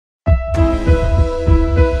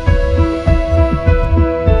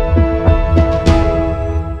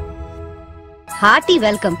Hearty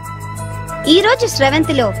welcome. ఈ రోజు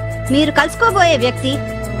శ్రవంతిలో మీరు కలుసుకోబోయే వ్యక్తి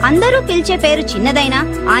అందరూ పిలిచే పేరు చిన్నదైనా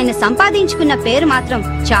ఆయన సంపాదించుకున్న పేరు మాత్రం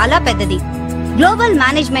చాలా పెద్దది. గ్లోబల్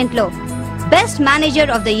మేనేజ్మెంట్ లో best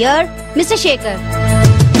manager of the year mister Shekhar.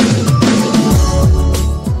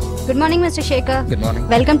 Good morning mister Shekhar. Good morning.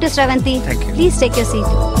 Welcome to Sravanthi. Please take your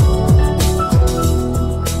seat.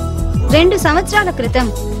 2 సంవత్సరాల క్రితం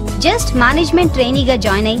జస్ట్ మేనేజ్మెంట్ ట్రైనీగా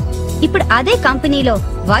జాయిన్ అయి ఇప్పుడు అదే కంపెనీలో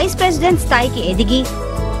వైస్ ప్రెసిడెంట్ స్థాయికి ఎదిగి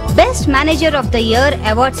best manager of the year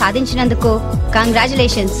award సాధించినందుకు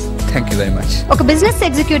congratulations. Thank you very much. ఒక business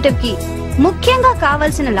executive కి ముఖ్యంగా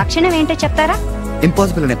కావాల్సిన లక్షణం ఏంటో చెప్తారా?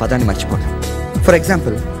 ఇంపాసిబుల్ అనే పదాన్ని మర్చిపోండి. ఫర్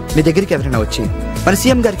ఎగ్జాంపుల్, మీ దగ్గరికి ఎవరైనా వచ్చి మన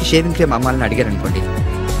సీఎం గారికి షేవింగ్ క్రీమ్ అమ్మాలని అడిగారు అనుకోండి,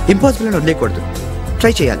 ఇంపాసిబుల్ అని వదిలేయకూడదు,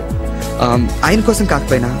 ట్రై చేయాలి. ఆయన కోసం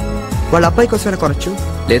కాకపోయినా వాళ్ళ అబ్బాయి కోసమైనా కొనొచ్చు,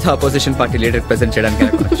 లేదా అపోజిషన్ పార్టీ లీడర్ ప్రెజెంట్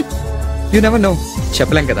చేయడానికి కొనొచ్చు. యూ నెవర్ నో,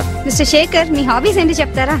 చెప్పలేం కదా. మిస్టర్ శేఖర్, మీ హాబీస్ ఏంటి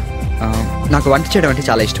చెప్తారా? నాకు వంట చేయడం అంటే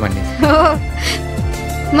చాలా ఇష్టం అండి.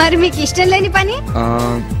 మరి మీకు ఇష్టం లేని పని?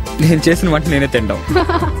 నేను చేసిన వంట నేనే తింటాం.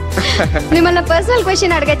 మిమ్మల్ని పర్సనల్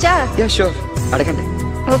క్వశ్చన్ అడగచ్చా? యా షూర్, అడగండి.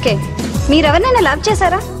 ఓకే, మీరు ఎవరినైనా లవ్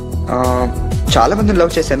చేశారా? చాలా మందిని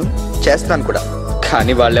లవ్ చేశాను, చేస్తాను కూడా,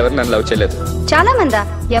 కానీ వాళ్ళెవరు నన్ను లవ్ చేయలేదు. చాలా మందా?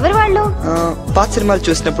 ఎవరు వాళ్ళు? పాత సినిమాలు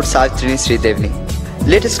చూసినప్పుడు సావిత్రిని, శ్రీదేవిని,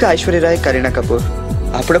 లేటెస్ట్ గా ఐశ్వర్యరాయ్, కరీనా కపూర్,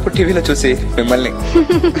 అప్పుడప్పుడు టీవీలో చూసి మిమ్మల్ని.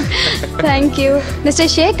 Thank you. మిస్టర్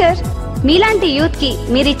శేఖర్, మీలాంటి యూత్ కి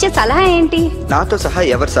మీరు ఇచ్చే సలహా ఏంటి? నాతో సహా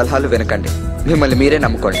ఎవరి సలహాలు వినకండి, మిమ్మల్ని మీరే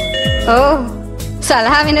నమ్ముకోండి. ఓ,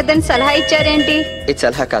 సలహా వినదని సలహా ఇచ్చారేంటి? ఇది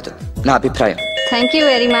సలహా కాదు, నా అభిప్రాయం. Thank you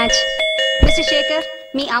very much. Mister Shekhar,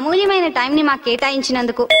 మీ అమూల్యమైన టైం ని మాకు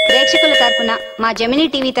కేటాయించినందుకు ప్రేక్షకుల తరపున, మా జెమినీ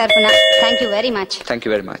టీవీ తరపున thank you very much. Thank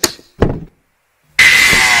you very much.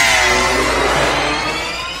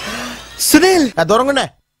 Sunil, దూరంగా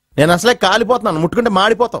నేను అసలే కాలిపోతున్నాను, ముట్టుకుంటే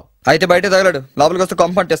మాడిపోతావు. అయితే బయట తగలడు, లోపలికి వస్తే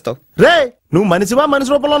కొంప అంటేస్తావు. రే, నువ్వు మనిషివా మనిషి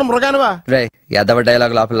రూపంలో మృగానివా? రే, ఎదవ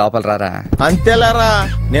డైలాగ్ లోపల రారా. అంతేలారా,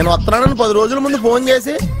 నేను వస్తున్నానని 10 రోజుల ముందు ఫోన్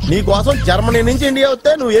చేసి నీ కోసం జర్మనీ నుంచి ఇండియా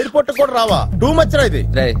వస్తే నువ్వు ఎయిర్పోర్ట్ కూడా రావా? టూ మచ్ రా ఇది.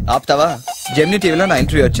 రే, ఆపుతావా? జెమినీ టీవీలో నా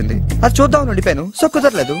ఇంటర్వ్యూ వచ్చింది, అది చూద్దాం నడిపాను, సో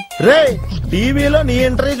కుదరలేదు. రే, టీవీలో నీ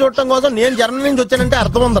ఇంటర్వ్యూ చూడటం కోసం నేను జర్మనీ నుంచి వచ్చానంటే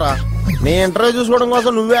అర్థం ఉందిరా. నీ ఇంటర్వ్యూ చూసుకోవడం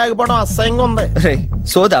కోసం నువ్వే ఆగిపోవడం అసహ్యంగా ఉంది. రే,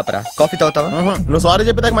 సోదాపరా, కాఫీ తాగుతావా? నువ్వు సారీ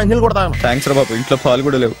చెప్పేదాకా మంచినీళ్ళు కూడా తాగను. థ్యాంక్స్ రా బాబు, ఇంట్లో పాలు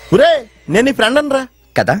కూడా లేవు. రే, నేను నీ ఫ్రెండ్ అనరా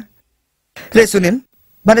కదా. రే సునీల్,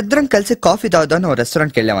 మనిద్దరం కలిసి కాఫీ తాగుదాం ఓ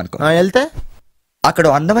రెస్టారెంట్కి వెళ్ళామనుకో. వెళ్తే అక్కడ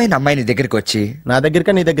అందమైన అమ్మాయి నీ దగ్గరికి వచ్చి, నా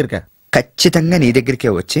దగ్గరకా నీ దగ్గరకా? ఖచ్చితంగా నీ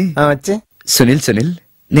దగ్గరికే వచ్చి వచ్చి సునీల్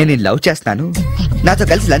నేను లవ్ చేస్తాను, నాతో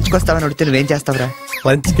కలిసి లంచ్కి వస్తావని అడిగితే నువ్వేం చేస్తావురా?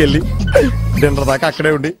 లంచ్కి వెళ్ళి డిన్నర్ దాకా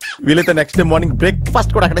అక్కడే ఉండి, వీలైతే నెక్స్ట్ డే మార్నింగ్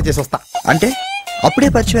బ్రేక్ఫాస్ట్ కూడా అక్కడే చేసి వస్తా. అంటే అప్పుడే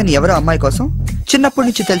పరిచయం ఎవరో అమ్మాయి కోసం చిన్నప్పటి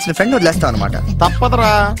నుంచి తెలిసిన ఫ్రెండ్ వదిలేస్తావు అనమాట.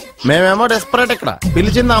 తప్పదురా, మేమేమో డెస్పరేట్ ఇక్కడ,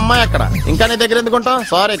 పిలిచింది అమ్మాయి అక్కడ, ఇంకా నీ దగ్గర ఎందుకుంటాం?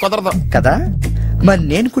 సారీ, కుదరదు కదా. మరి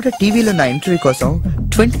నేను కూడా టీవీలో నా ఇంటర్వ్యూ కోసం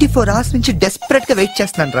 24 hours నుంచి డెస్పరేట్ గా వెయిట్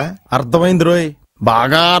చేస్తున్నాను రా. అర్థమైంది రోయ్,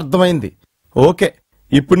 బాగా అర్థమైంది. ఓకే,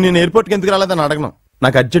 ఇప్పుడు నేను ఎయిర్పోర్ట్కి ఎందుకు రాలేదని అడగను.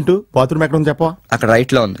 నాకు అర్జెంటు బాత్రూమ్ ఎక్కడ ఉంది చెప్పవా? అక్కడ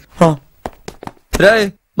రైట్ లో ఉంది. రే,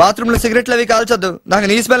 బాత్రూమ్ లో సిగరెట్లు అవి కాల్చొద్దు, నాకు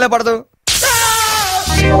నీ స్మెల్ పడదు.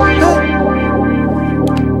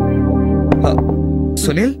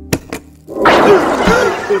 సునీల్,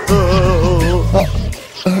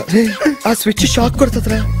 ఆ స్విచ్ షాక్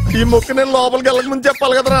కొడుతుందిరా. ఈ మొక్క నేను లోపలికి వెళ్ళక ముందు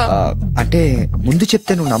చెప్పాలి కదరా. అంటే ముందు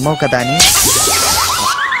చెప్తే నువ్వు నమ్మవు కదా అని.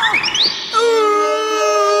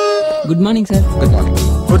 Good morning sir. Good morning.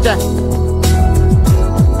 కూర్చో.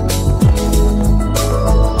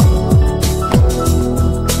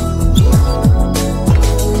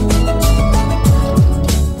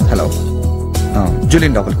 హలో,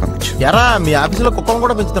 జూలియన్ లోపలికి పంపించు. ఎరా, మీ ఆఫీసులో కుక్కను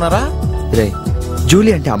కూడా పెంచుతున్నారా? రే,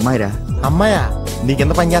 జూలీ అంటే అమ్మాయిరా. అమ్మాయా?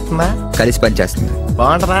 నీకెంత పని చేస్తుందా? కలిసి పని చేస్తుంది.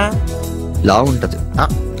 బాగుంటరా? లా ఉంటది.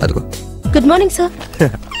 అదిగో. Good morning sir.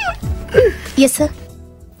 Yes sir.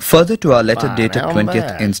 Further to our letter dated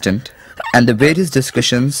 20th instant and the various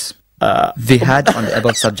discussions we had on the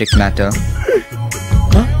above subject matter,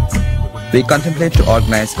 we contemplate to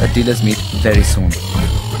organize a dealers meet very soon.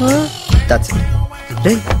 That's it.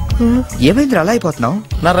 Hey, ఏమైందిరా అలా అయిపోతున్నావు?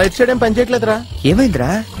 నా right side ఏం పని చేయట్లేదురా. ఏమైందిరా?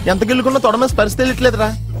 ఎంత గిల్లుకున్నా తొడమే స్పర్శ తెలియట్లేదురా.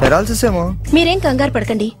 Paralysis ఏమో. మీరేం కంగారు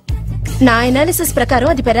పడకండి, నా అనాలిసిస్ ప్రకారం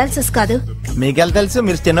అది పెరాలసిస్ కాదు. మీకెళ్ళ తెలుసు,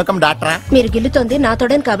 మీరు స్టెనోకం డాక్టరా? మీరు గిల్లుతోంది నా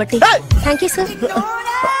తోడని కాబట్టి. Thank you sir.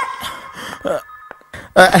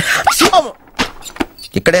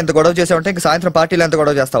 ఇక్కడ ఎంత గొడవ చేసావంటే ఇంక సాయంత్రం పార్టీలో ఎంత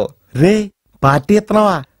గొడవ చేస్తావు? రే, పార్టీ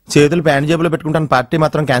ఇస్తున్నావా? చేతులు ప్యాంట్ జేబులో పెట్టుకుంటాను, పార్టీ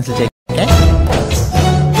మాత్రం క్యాన్సిల్ చేయి.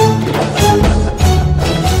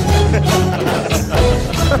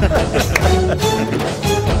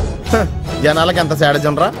 జనాలకి ఎంత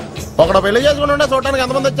శాడజం రా. ఒకడ పెళ్లి చేసుకుని ఉండే చూడటానికి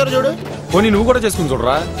ఎంతమంది వచ్చారు చూడు. పోనీ నువ్వు కూడా చేసుకుని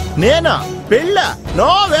చూడరా. నేనా? పెళ్ళ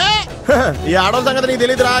నోవే ఈ ఆడవాళ్ళ సంగతి నీకు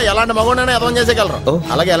తెలియదురా. ఎలాంటి మగోడైనా ఎదవం చేసేయగలరు,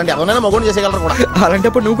 అలాగే ఎలాంటి ఎదవనైనా మగోడు చేసేయగలరు కూడా.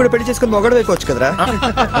 అలాంటప్పుడు నువ్వు కూడా పెళ్లి చేసుకుని మొగడు వైపోవచ్చు కదరా.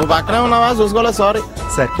 నువ్వు పక్కనే ఉన్నావా చూసుకోలేదు. Sorry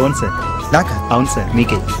sir. Phone sir. నాకా? అవును సార్,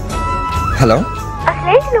 మీకే. హలో.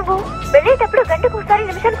 అసలేంటి నువ్వు వెళ్ళేటప్పుడు గంటకు ఒకసారి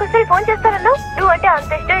నిమిషానికి ఒకసారి ఫోన్ చేస్తానన్నావు. నువ్వు అంటే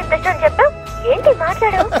అంత ఇష్టం ఇంత ఇష్టం అని చెప్తావు. ఏంటి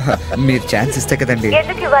మాట్లాడు? మీరు ఛాన్స్ ఇస్తే కదండి.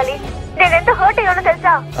 ఎందుకు ఇవ్వాలి? నేను ఎంత హర్ట్ అయ్యానో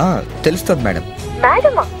తెలుసా? తెలుస్తుంది మేడం.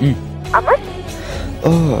 మేడమా? అమర్?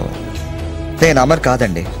 ఓ నేను అమర్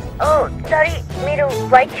కాదండి. ఓ సారీ, మీరు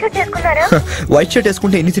వైట్ షర్ట్ వేసుకున్నారా? వైట్ షర్ట్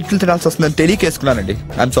వేసుకుంటే ఎన్ని తిట్లు తినాల్సి వస్తుందని తెలియక వేసుకున్నానండి.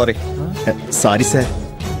 I'm sorry. సారీ సార్,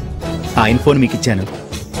 ఆయన ఫోన్ మీకు ఇచ్చాను.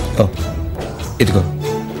 ఓ ఇదిగో,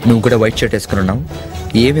 నువ్వు కూడా వైట్ షర్ట్ వేసుకున్నావు.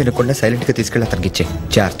 ఏమి వినకుండా సైలెంట్ గా తీసుకెళ్ళి అతనికి ఇచ్చే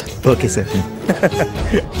జాగ్రత్త. Okay sir.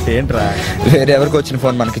 ఏంట్రా వేరే ఎవరికి వచ్చిన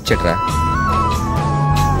ఫోన్ మనకి ఇచ్చేట్రా.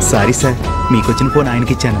 సారీ సార్, మీకు వచ్చిన ఫోన్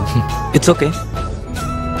ఆయనకి ఇచ్చాను. It's okay.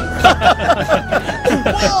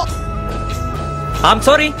 I'm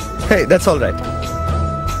sorry. Hey that's all right.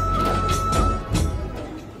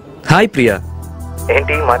 Hi Priya.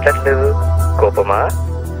 ఏంటి మాట్లాడలేదు? కోపమా?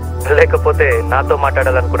 లేకపోతే నాతో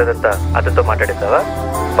మాట్లాడాలనుకునేదంతా అతనితో మాట్లాడేసావా?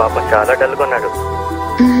 పాపం చాలా డల్గా ఉన్నాడు.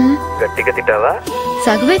 గట్టిగా తిట్టావా?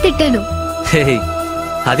 సగమే తిట్టాను. హే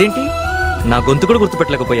అదేంటి, నా గొంతు కూడా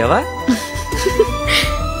గుర్తుపెట్టలేకపోయావా?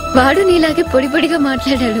 వాడు నీలాగే పొడి పొడిగా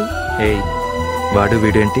మాట్లాడాడు. హే వాడు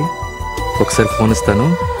వీడేంటి? ఒకసారి ఫోన్ ఇస్తాను,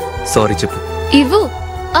 సారీ చెప్పు. ఇవ్వు,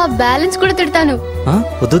 ఆ బ్యాలెన్స్ కూడా తిడతాను.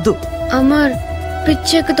 వద్దు. అమర్,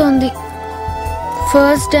 పిచ్చెక్కుతోంది.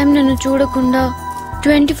 ఫస్ట్ టైం నన్ను చూడకుండా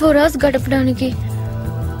 24 hours గడపడానికి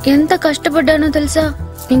ఎంత కష్టపడ్డానో తెలుసా?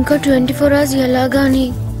 ఇంకా 24 hours ఎలాగా అని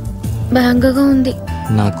బ్యాంగగా ఉంది.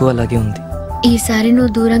 నాకు అలాగే ఉంది. ఈసారి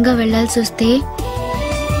నువ్వు దూరంగా వెళ్లాల్సి వస్తే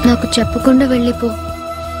నాకు చెప్పకుండా వెళ్ళిపో,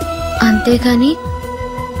 అంతేగాని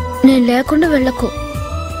నేను లేకుండా వెళ్ళకు.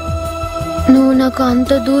 నువ్వు నాకు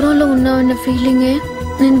అంత దూరంలో ఉన్నావన్న ఫీలింగే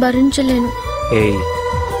నేను భరించలేను.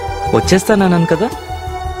 వచ్చేస్తానన్నాను కదా.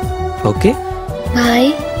 Okay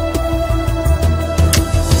bye.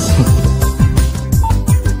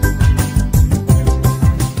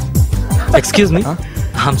 Excuse me,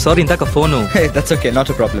 I'm sorry. ఇందాక phone. Hey that's okay, not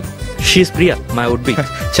a problem. She's Priya, my would be.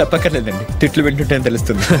 చెప్పక్కర్లేదండి, తిట్లు వింటుంటే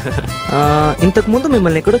తెలుస్తుంది. ఇంతకు ముందు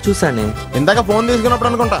మిమ్మల్ని ఎక్కడో చూసానే. ఇందాక ఫోన్ తీసుకున్నప్పుడు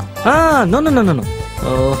అనుకుంటా. నో.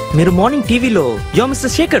 మీరు మార్నింగ్ టీవీలో you are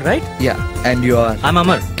mister Shekhar right? Yeah, and you are? I'm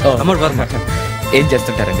Amar. Amar Varma. ఏం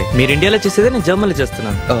చేస్తుంటారండి? మీరు ఇండియాలో చేసేదే నేను జర్మనీలో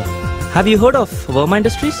చేస్తున్నాను. Have you heard of Verma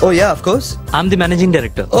Industries? Oh yeah, of course. I'm the managing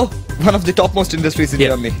director. Oh, one of the topmost industries in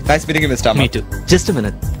Germany. Nice meeting you, Mr. Amar. Me too. Just a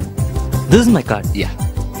minute. This is my card. Yeah.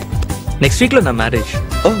 Next week లో నా marriage.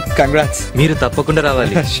 Oh, congrats. మీరు తప్పకుండా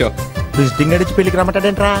రావాలి. Sure. Visiting అడిచి పెళ్లికి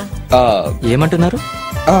రమ్మంటాడేంట్రా? ఏమంటున్నారు?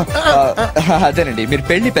 అదేనండి, మీరు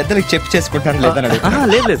పెళ్లి పెద్దలకు చెప్పి చేసుకుంటారు లేదని.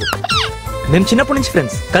 లేదు, మేము చిన్నప్పటి నుంచి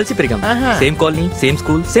ఫ్రెండ్స్, కలిసి పెరిగాం. Same colony, same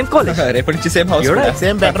school, same college. రేపటి నుంచి సేమ్ హౌస్,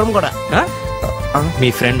 సేమ్ బెడ్రూమ్ కూడా. మీ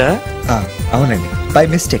ఫ్రెండా? అవునండి, బై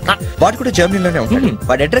మిస్టేక్. వాడు కూడా జర్మనీలోనే ఉంటాడు.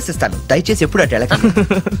 వాడి అడ్రస్ ఇస్తాను, దయచేసి ఎప్పుడు అటు వెళ్ళకండి.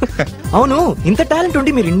 అవును, ఇంత టాలెంట్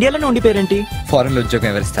ఉండి మీరు ఇండియాలోనే ఉండిపోయారేంటి? ఫారెన్ లో ఉద్యోగం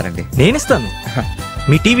ఎవరిస్తారండి? నేను ఇస్తాను.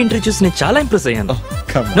 మీ టీవీ ఇంటర్వ్యూ చూసి నేను చాలా ఇంప్రెస్ అయ్యాను.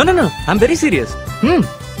 No, I'm very serious.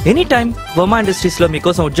 Any time Verma industries లో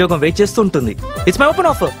మీకోసం ఉద్యోగం వెయిట్ చేస్తూ ఉంటుంది. It's my open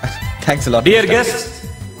offer. Thanks a lot. Dear guest,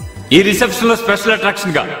 ఈ రిసెప్షన్ లో స్పెషల్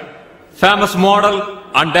అట్రాక్షన్ గా famous model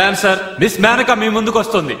and dancer miss Menaka మీ ముందుకు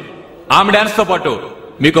వస్తుంది. ఆమె డాన్స్ తో పాటు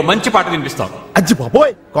మీకు మంచి పాట వినిపిస్తాం. అజ్జి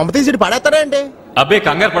బాబోయ్, కొంపతీసి పాడేస్తారా అండి? అబ్బే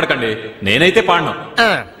కంగారు పడకండి, నేనైతే పాడను.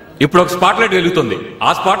 ఇప్పుడు ఒక స్పాట్ లైట్ వెలుగుతుంది.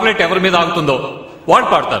 ఆ స్పాట్ లైట్ ఎవరి మీద ఆగుతుందో వాళ్ళు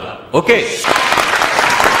పాడతారు. ఓకే?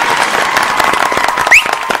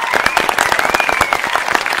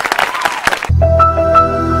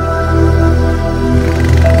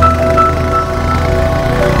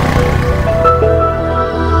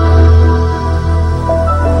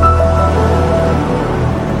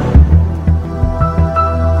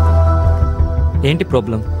 ఏంటి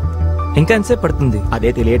ప్రాబ్లం? ఇంకా ఎంతసేపు పడుతుంది? అదే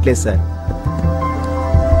తెలియట్లేదు సార్.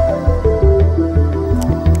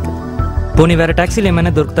 పోనీ వేరే టాక్సీలు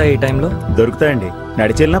ఏమైనా దొరుకుతాయి ఈ టైంలో? దొరుకుతాయండి,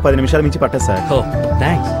 నడిచెళ్ళినా 10 నిమిషాల మించి పట్టదు సార్. ఓ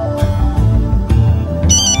థ్యాంక్స్.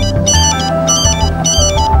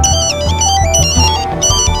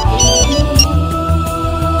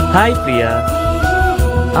 హాయ్ ప్రియా.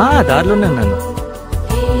 దారిలోనే ఉన్నాను.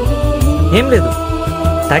 ఏం లేదు,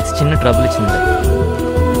 టాక్సీ చిన్న ట్రబుల్ ఇచ్చింది.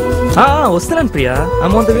 వస్తున్నాను Priya,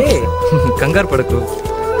 I'm on the way. కంగారు పడకు,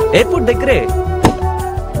 ఎయిర్పోర్ట్ దగ్గరే.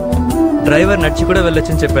 డ్రైవర్ నడిచి కూడా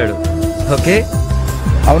వెళ్ళొచ్చని చెప్పాడు. ఓకే?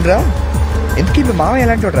 అవునరా, ఎందుకు మీ మామ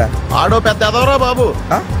ఎలాంటి వాడురా? ఆడో పెద్ద ఎదవరా బాబు.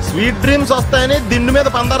 స్వీట్ డ్రీమ్స్ వస్తాయని దిండు మీద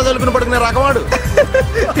పందారు జలుపుని పడుకునే రకవాడు.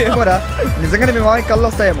 ఏమోరా, నిజంగానే మీ మామకి కళ్ళు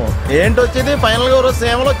వస్తాయేమో. ఏంటి వచ్చేది? ఫైనల్ గా రోజు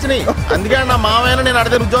సేవలు వచ్చినాయి. అందుకే నా మామైనా నేను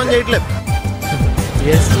అడిగే ఉద్యోగం చేయట్లేదు.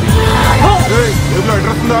 అడ్రస్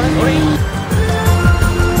ఉందా?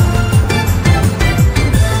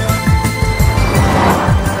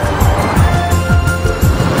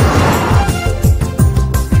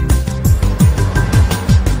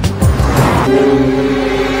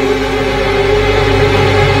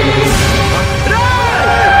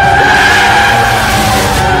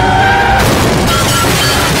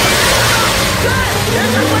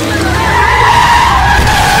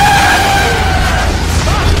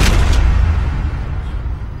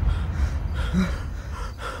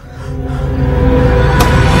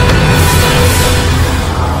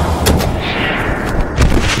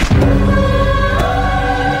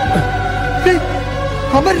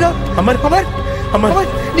 అమర్ రా అమర్ అమర్ అమర్ అమర్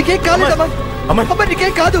నీకేం కాలేదు అమర్ అమర్ అమర్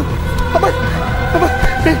నీకేం కాదు అమర్ అమర్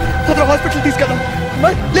తొందర హాస్పిటల్ తీసుకెళ్దాం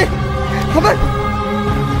అమర్ లే అమర్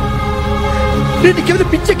నీకేమైనా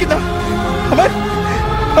పిచ్చెక్కిందా అమర్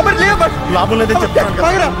అమర్ లే అమర్ లాభం లేదని చెప్తాను కదా.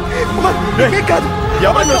 ఆగరా అమర్ నీకేం కాదు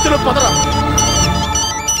ఎవరిని వచ్చిన పదరా.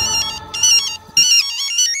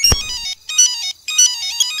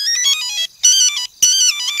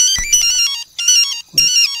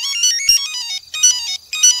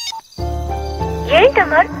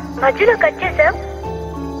 ఏంటమర్ మధ్యలో కట్ చేసావు?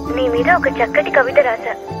 నీ మీద ఒక చక్కటి కవిత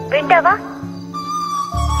రాశా, వింటావా?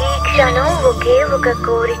 ఈ క్షణం ఒకే ఒక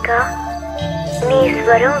కోరిక, నీ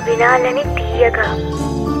స్వరం వినాలని తీయగా,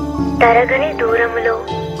 తరగని దూరములో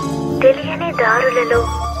తెలియని దారులలో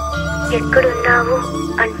ఎక్కడున్నావు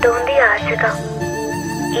అంటోంది ఆశగా.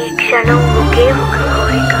 ఈ క్షణం ఒకే ఒక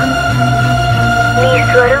కోరిక, నీ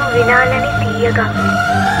స్వరం వినాలని తీయగా,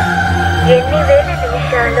 ఎన్ని వేల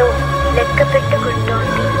నిమిషాలు లెక్క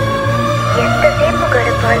పెట్టుకుంటోంది, ఎంతసేపు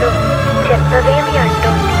గడపాలో చెప్పవేమి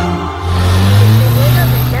అంటోంది. నేను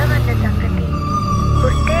వెళ్ళావన్న సంగతి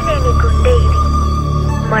గుర్తే లేని గుండె ఇది,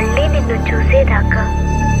 మళ్ళీ నిన్ను చూసేదాకా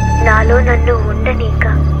నాలో నన్ను ఉండనీక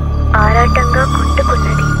ఆరాటంగా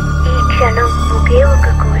కొట్టుకున్నది. ఈ క్షణం ఒకే ఒక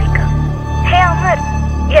కోరిక. హే అమర్,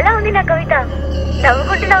 ఎలా ఉంది నా కవిత?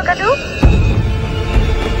 నవ్వుకుంటున్నావు కదూ?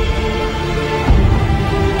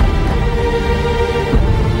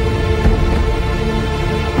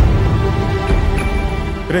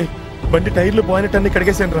 రే బండి టైర్లు పోయినట్టు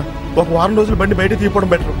కడిగేసాను రా. ఒక వారం రోజులు బండి బయట తీయడం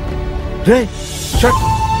బెటర్. రే షట్